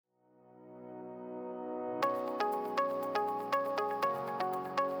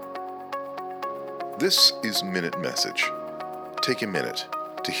This is Minute Message. Take a minute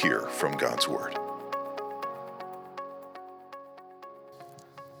to hear from God's Word.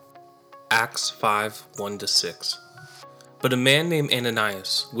 Acts 5, 1-6. But a man named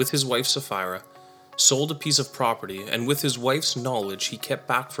Ananias, with his wife Sapphira, sold a piece of property, and with his wife's knowledge he kept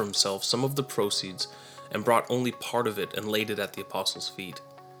back for himself some of the proceeds, and brought only part of it and laid it at the apostles' feet.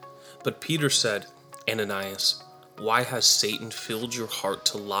 But Peter said, Ananias, why has Satan filled your heart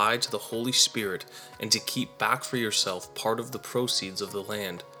to lie to the Holy Spirit and to keep back for yourself part of the proceeds of the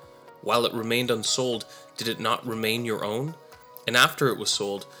land? While it remained unsold, did it not remain your own? And after it was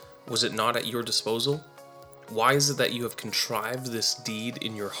sold, was it not at your disposal? Why is it that you have contrived this deed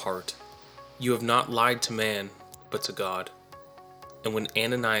in your heart? You have not lied to man, but to God. And when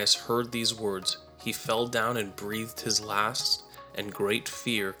Ananias heard these words, he fell down and breathed his last, and great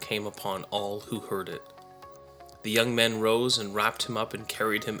fear came upon all who heard it. The young men rose and wrapped him up and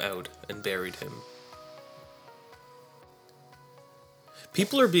carried him out and buried him.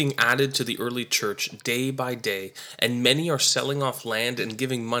 People are being added to the early church day by day, and many are selling off land and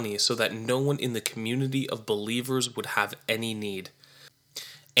giving money so that no one in the community of believers would have any need.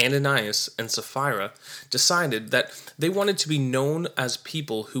 Ananias and Sapphira decided that they wanted to be known as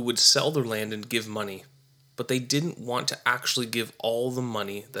people who would sell their land and give money, but they didn't want to actually give all the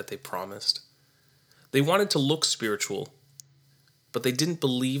money that they promised. They wanted to look spiritual, but they didn't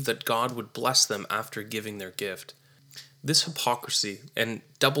believe that God would bless them after giving their gift. This hypocrisy and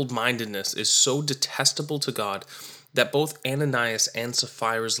double-mindedness is so detestable to God that both Ananias and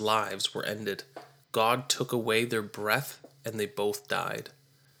Sapphira's lives were ended. God took away their breath, and they both died.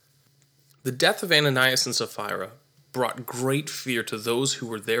 The death of Ananias and Sapphira brought great fear to those who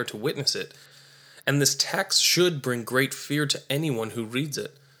were there to witness it, and this text should bring great fear to anyone who reads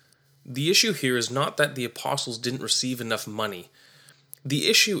it. The issue here is not that the apostles didn't receive enough money. The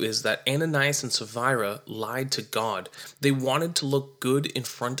issue is that Ananias and Sapphira lied to God. They wanted to look good in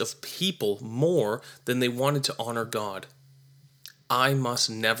front of people more than they wanted to honor God. I must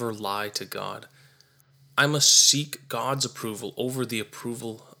never lie to God. I must seek God's approval over the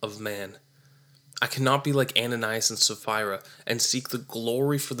approval of man. I cannot be like Ananias and Sapphira and seek the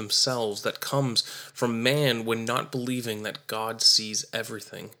glory for themselves that comes from man when not believing that God sees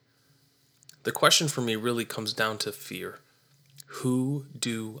everything. The question for me really comes down to fear. Who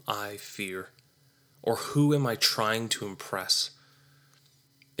do I fear? Or who am I trying to impress?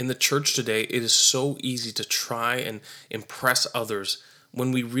 In the church today, it is so easy to try and impress others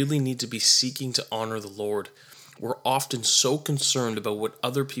when we really need to be seeking to honor the Lord. We're often so concerned about what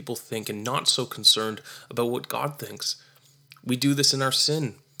other people think and not so concerned about what God thinks. We do this in our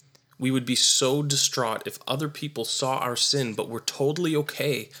sin. We would be so distraught if other people saw our sin, but we're totally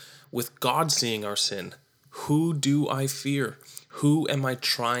okay with God seeing our sin. Who do I fear? Who am I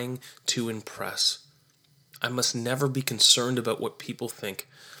trying to impress? I must never be concerned about what people think.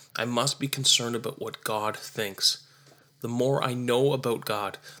 I must be concerned about what God thinks. The more I know about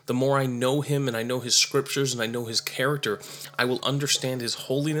God, the more I know Him and I know His scriptures and I know His character, I will understand His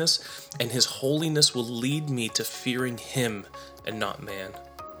holiness, and His holiness will lead me to fearing Him and not man.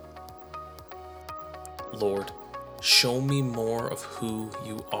 Lord, show me more of who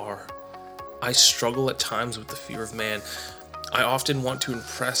you are. I struggle at times with the fear of man. I often want to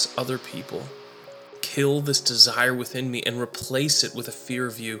impress other people. Kill this desire within me and replace it with a fear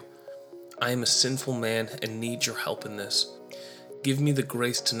of you. I am a sinful man and need your help in this. Give me the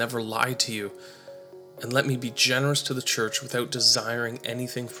grace to never lie to you, and let me be generous to the church without desiring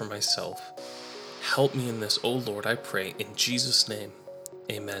anything for myself. Help me in this, O Lord, I pray, in Jesus' name.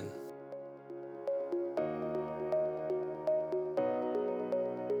 Amen.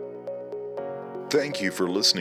 Thank you for listening